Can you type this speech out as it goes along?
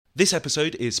This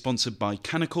episode is sponsored by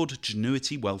Canaccord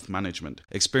Genuity Wealth Management,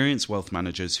 experienced wealth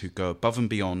managers who go above and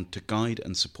beyond to guide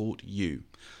and support you.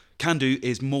 Can do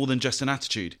is more than just an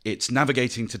attitude. It's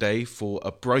navigating today for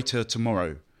a brighter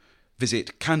tomorrow.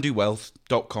 Visit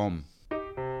candowealth.com.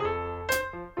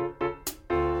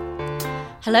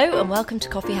 Hello and welcome to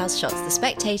Coffee House Shots, the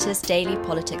Spectator's daily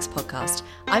politics podcast.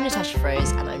 I'm Natasha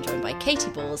Feroze and I'm joined by Katy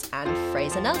and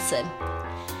Fraser Nelson.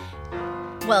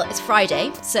 Well, it's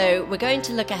Friday, so we're going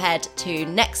to look ahead to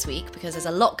next week because there's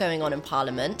a lot going on in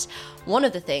Parliament. One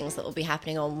of the things that will be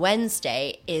happening on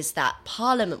Wednesday is that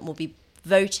Parliament will be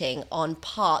voting on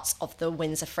parts of the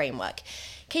Windsor Framework.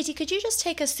 Katy, could you just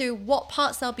take us through what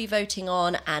parts they'll be voting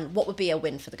on and what would be a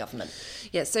win for the government?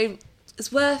 Yeah, so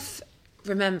it's worth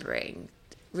remembering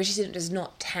Rishi Sunak does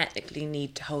not technically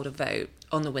need to hold a vote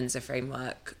on the Windsor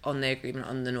Framework, on the agreement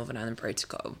on the Northern Ireland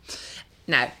Protocol.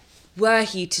 Now, were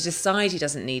he to decide he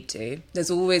doesn't need to,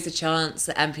 there's always a chance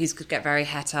that MPs could get very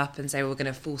het up and say, well, we're going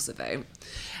to force a vote.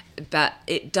 But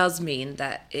it does mean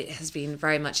that it has been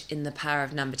very much in the power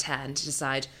of number 10 to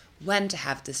decide when to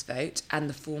have this vote and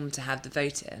the form to have the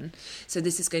vote in. So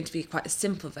this is going to be quite a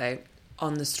simple vote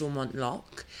on the Stormont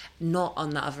lock, not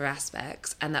on the other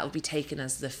aspects, and that will be taken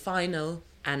as the final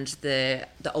and the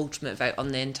ultimate vote on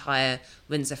the entire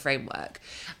Windsor Framework.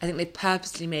 I think they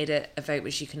purposely made it a vote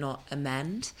which you cannot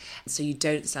amend, so you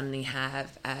don't suddenly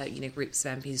have groups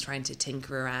of MPs trying to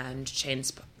tinker around,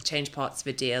 change parts of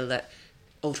a deal that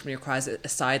ultimately requires a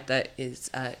side that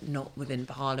is not within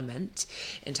Parliament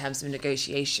in terms of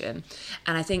negotiation.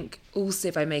 And I think also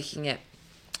by making it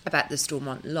about the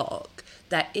Stormont lock,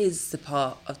 that is the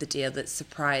part of the deal that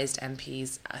surprised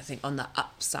MPs, I think, on the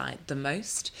upside the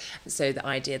most. So the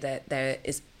idea that there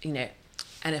is, an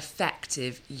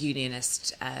effective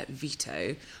unionist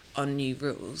veto on new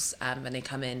rules when they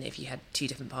come in, if you had two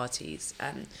different parties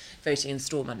voting in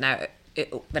Stormont. Now,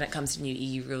 when it comes to new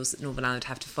EU rules that Northern Ireland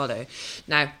have to follow.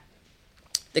 Now,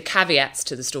 the caveats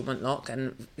to the Stormont lock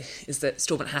is that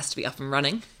Stormont has to be up and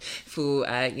running for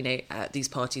these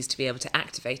parties to be able to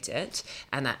activate it,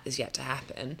 and that is yet to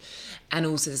happen. And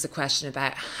also there's a question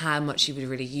about how much you would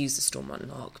really use the Stormont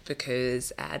lock,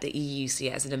 because the EU see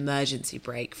it as an emergency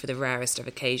brake for the rarest of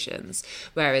occasions,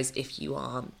 whereas if you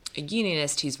are a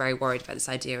unionist who's very worried about this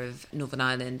idea of Northern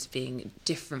Ireland being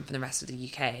different from the rest of the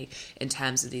UK in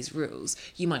terms of these rules,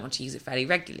 you might want to use it fairly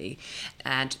regularly.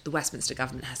 And the Westminster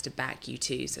government has to back you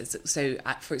too. So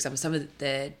for example, some of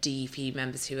the DUP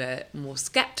members who are more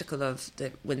sceptical of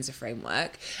the Windsor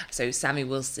Framework, so Sammy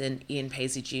Wilson, Ian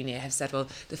Paisley Jr. have said, well,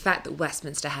 the fact that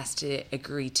Westminster has to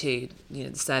agree to,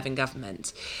 the serving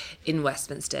government in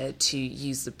Westminster to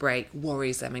use the brake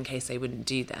worries them in case they wouldn't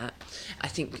do that. I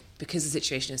think because the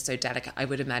situation is so delicate, I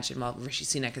would imagine while Rishi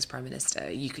Sunak is Prime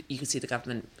Minister, you could see the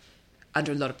government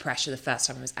under a lot of pressure the first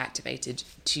time it was activated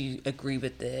to agree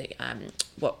with the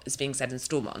what is being said in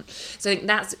Stormont. So I think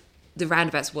that's the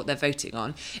roundabouts of what they're voting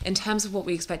on. In terms of what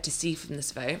we expect to see from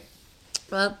this vote,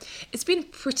 well, it's been a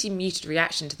pretty muted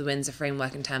reaction to the Windsor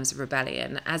Framework in terms of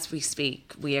rebellion. As we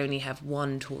speak, we only have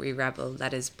one Tory rebel,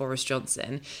 that is Boris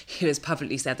Johnson, who has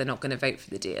publicly said they're not going to vote for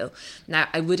the deal. Now,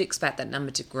 I would expect that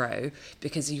number to grow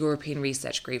because the European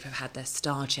Research Group have had their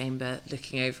star chamber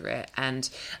looking over it, and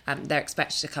they're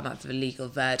expected to come up with a legal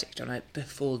verdict on it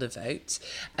before the vote.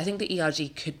 I think the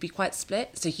ERG could be quite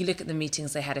split. So if you look at the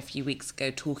meetings they had a few weeks ago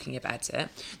talking about it,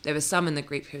 there were some in the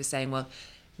group who were saying, well,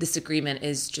 this agreement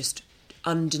is just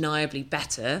undeniably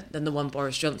better than the one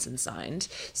Boris Johnson signed.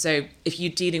 So if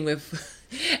you're dealing with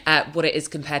what it is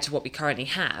compared to what we currently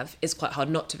have, it's quite hard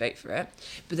not to vote for it.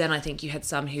 But then I think you had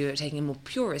some who are taking a more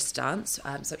purist stance,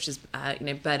 such as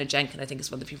Bernard Jenkins, I think is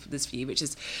one of the people with this view, which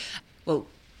is, well,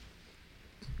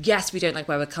 yes, we don't like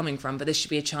where we're coming from, but this should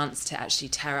be a chance to actually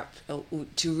tear up or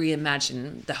to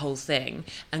reimagine the whole thing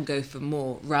and go for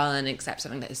more rather than accept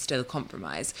something that is still a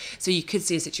compromise. So you could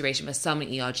see a situation where some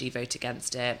ERG vote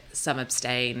against it, some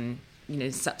abstain,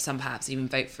 some perhaps even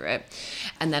vote for it.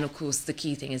 And then, of course, the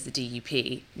key thing is the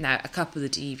DUP. Now, a couple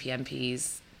of the DUP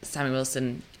MPs, Sammy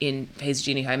Wilson, Ian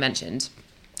Paisley Jr., who I mentioned,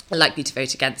 are likely to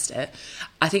vote against it.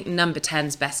 I think number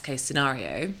 10's best case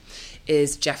scenario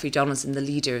is Geoffrey Donaldson, the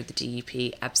leader of the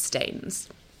DUP, abstains.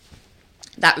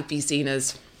 That would be seen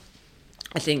as,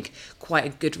 I think, quite a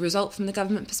good result from the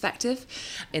government perspective,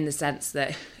 in the sense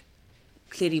that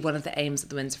clearly one of the aims of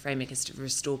the Windsor Framework is to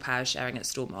restore power sharing at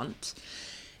Stormont.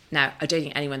 Now, I don't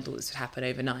think anyone thought this would happen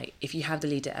overnight. If you have the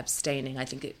leader abstaining, I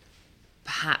think it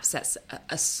perhaps sets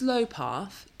a slow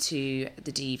path to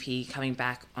the DUP coming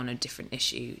back on a different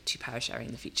issue to power sharing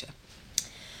in the future.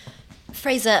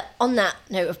 Fraser, on that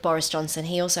note of Boris Johnson,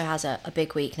 he also has a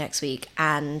big week next week,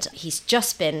 and he's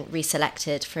just been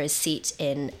reselected for his seat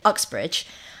in Uxbridge.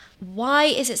 Why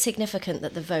is it significant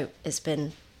that the vote has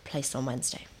been placed on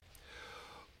Wednesday?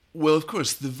 Well, of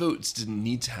course, the votes didn't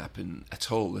need to happen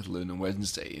at all, let alone on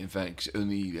Wednesday. In fact,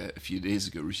 only a few days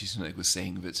ago, Rishi Sunak was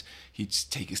saying that he'd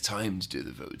take his time to do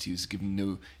the vote. He was giving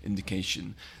no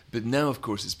indication. But now, of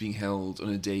course, it's being held on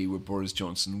a day where Boris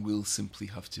Johnson will simply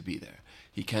have to be there.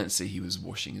 He can't say he was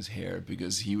washing his hair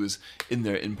because he was in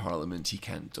there in Parliament. He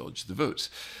can't dodge the vote.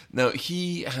 Now,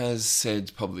 he has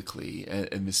said publicly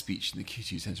in his speech in the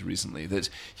Katy Centre recently that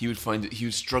he would find that he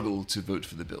would struggle to vote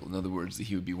for the bill. In other words, that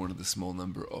he would be one of the small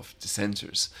number of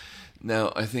dissenters.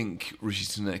 Now, I think Rishi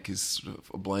Sunak is sort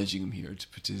of obliging him here to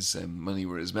put his money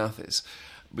where his mouth is,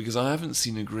 because I haven't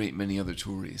seen a great many other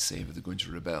Tories say that they're going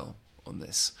to rebel on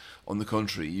this. On the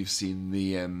contrary, you've seen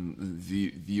the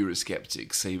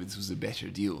Eurosceptics say that this was a better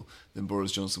deal than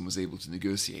Boris Johnson was able to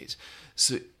negotiate.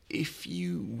 So if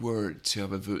you were to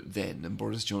have a vote then, and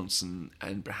Boris Johnson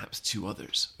and perhaps two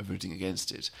others are voting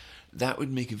against it, that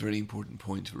would make a very important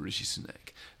point for Rishi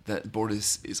Sunak, that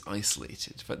Boris is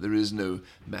isolated, in fact there is no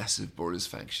massive Boris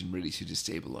faction ready to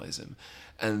destabilise him,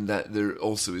 and that there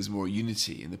also is more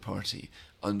unity in the party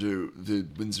under the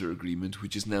Windsor Agreement,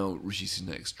 which is now Rishi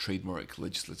Sunak's trademark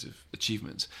legislative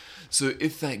achievement. So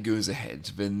if that goes ahead,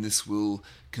 then this will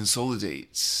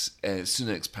consolidate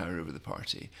Sunak's power over the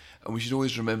party. And we should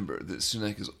always remember that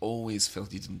Sunak has always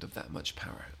felt he didn't have that much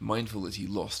power, mindful that he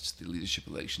lost the leadership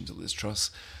election to Liz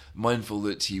Truss, mindful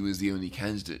that he was the only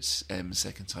candidate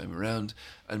second time around,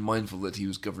 and mindful that he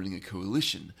was governing a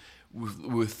coalition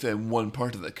with one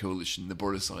part of that coalition, the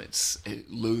Borisites,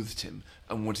 loathed him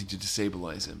and wanting to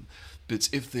destabilise him. But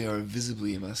if they are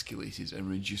visibly emasculated and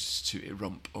reduced to a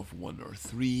rump of 1 or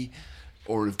 3,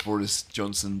 or if Boris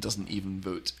Johnson doesn't even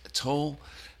vote at all,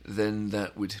 then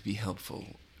that would be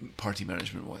helpful, party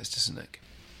management-wise, to Sunak.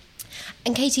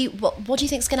 And Katy, what do you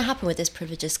think is going to happen with this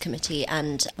Privileges Committee,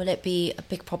 and will it be a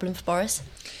big problem for Boris?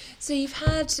 So you've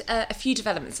had a few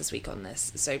developments this week on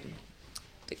this. So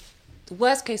the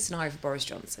worst case scenario for Boris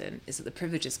Johnson is that the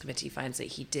Privileges Committee finds that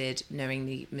he did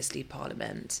knowingly mislead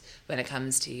Parliament when it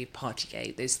comes to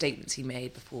Partygate, those statements he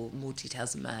made before more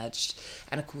details emerged,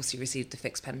 and of course he received the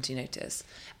fixed penalty notice,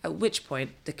 at which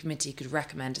point the committee could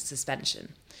recommend a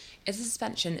suspension. If the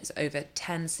suspension is over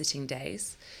 10 sitting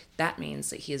days, that means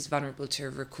that he is vulnerable to a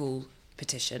recall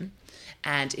petition,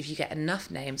 and if you get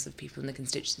enough names of people in the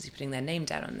constituency putting their name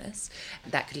down on this,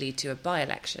 that could lead to a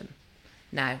by-election.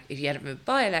 Now, if you end up with a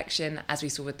by-election, as we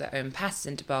saw with the Owen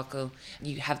Paterson debacle,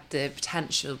 you have the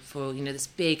potential for, this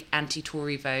big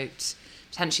anti-Tory vote,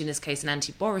 potentially in this case an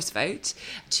anti-Boris vote,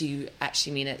 to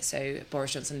actually mean it so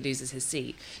Boris Johnson loses his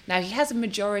seat. Now, he has a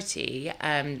majority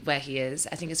where he is.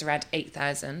 I think it's around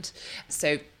 8,000.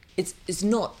 So it's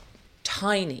not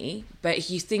tiny, but if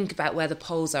you think about where the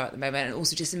polls are at the moment, and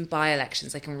also just in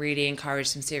by-elections, they can really encourage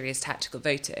some serious tactical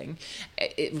voting.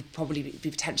 It would probably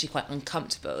be potentially quite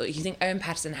uncomfortable. You think Owen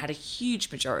Paterson had a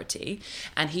huge majority,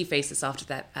 and he faced this after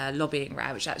that lobbying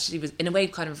row, which actually was, in a way,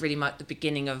 kind of really marked the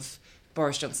beginning of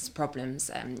Boris Johnson's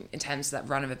problems in terms of that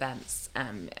run of events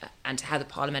and how the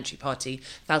parliamentary party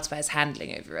felt about his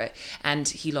handling over it, and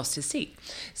he lost his seat.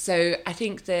 So I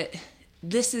think that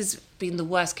this has been the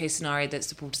worst case scenario that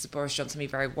supporters of Boris Johnson be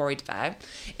very worried about.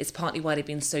 It's partly why they've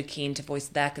been so keen to voice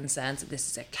their concerns that this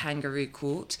is a kangaroo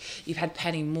court. You've had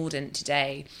Penny Mordaunt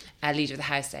today, Leader of the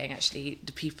House, saying actually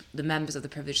the members of the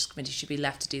Privileges Committee should be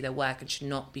left to do their work and should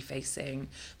not be facing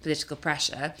political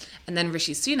pressure. And then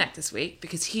Rishi Sunak this week,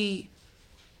 because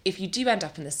if you do end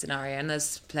up in this scenario, and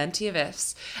there's plenty of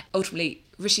ifs, ultimately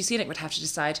Rishi Sunak would have to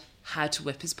decide how to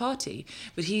whip his party.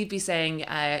 Would he be saying,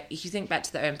 if you think back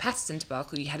to the Owen Paterson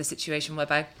debacle, you had a situation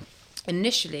whereby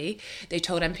initially they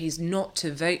told MPs not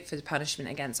to vote for the punishment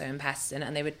against Owen Paterson,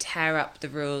 and they would tear up the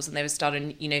rules and they would start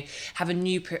have a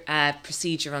new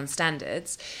procedure on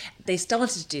standards. They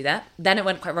started to do that, then it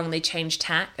went quite wrong, they changed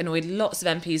tack, annoyed lots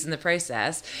of MPs in the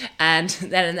process, and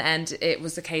then in the end it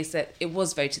was the case that it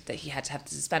was voted that he had to have the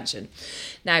suspension.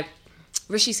 Now,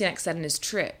 Rishi Sunak said in his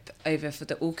trip over for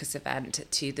the AUKUS event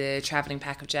to the travelling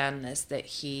pack of journalists that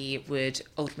he would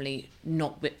ultimately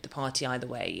not whip the party either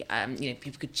way.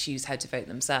 People could choose how to vote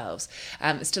themselves.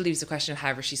 It still leaves the question of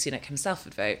how Rishi Sunak himself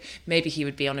would vote. Maybe he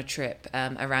would be on a trip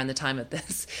around the time of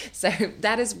this. So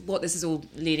that is what this is all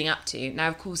leading up to. Now,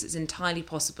 of course, it's entirely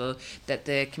possible that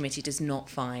the committee does not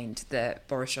find that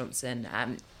Boris Johnson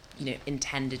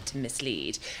intended to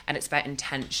mislead, and it's about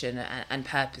intention and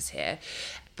purpose here.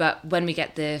 But when we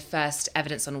get the first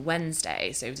evidence on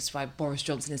Wednesday, so this is why Boris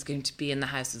Johnson is going to be in the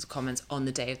House of Commons on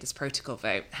the day of this protocol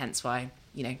vote, hence why,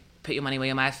 put your money where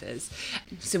your mouth is.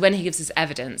 So when he gives us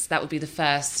evidence, that would be the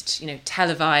first,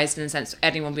 televised, in a sense,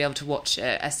 anyone will be able to watch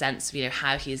a sense of,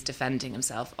 how he is defending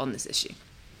himself on this issue.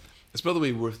 It's, by the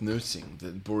way, worth noting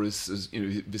that Boris,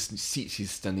 this seat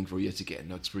he's standing for yet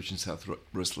again, Uxbridge and South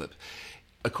Ruislip,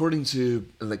 according to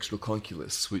electoral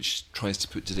calculus, which tries to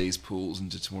put today's polls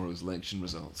into tomorrow's election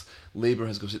results, Labour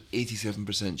has got an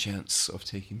 87% chance of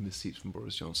taking this seat from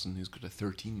Boris Johnson, who's got a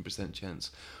 13% chance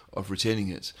of retaining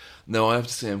it. Now, I have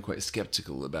to say I'm quite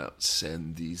sceptical about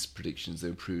these predictions. They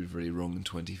were proved very wrong in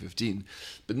 2015.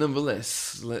 But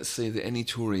nonetheless, let's say that any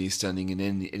Tory standing in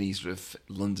any sort of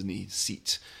London-y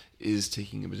seat is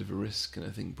taking a bit of a risk, and I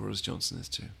think Boris Johnson is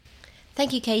too.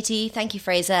 Thank you, Katy. Thank you,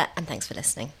 Fraser. And thanks for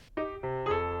listening.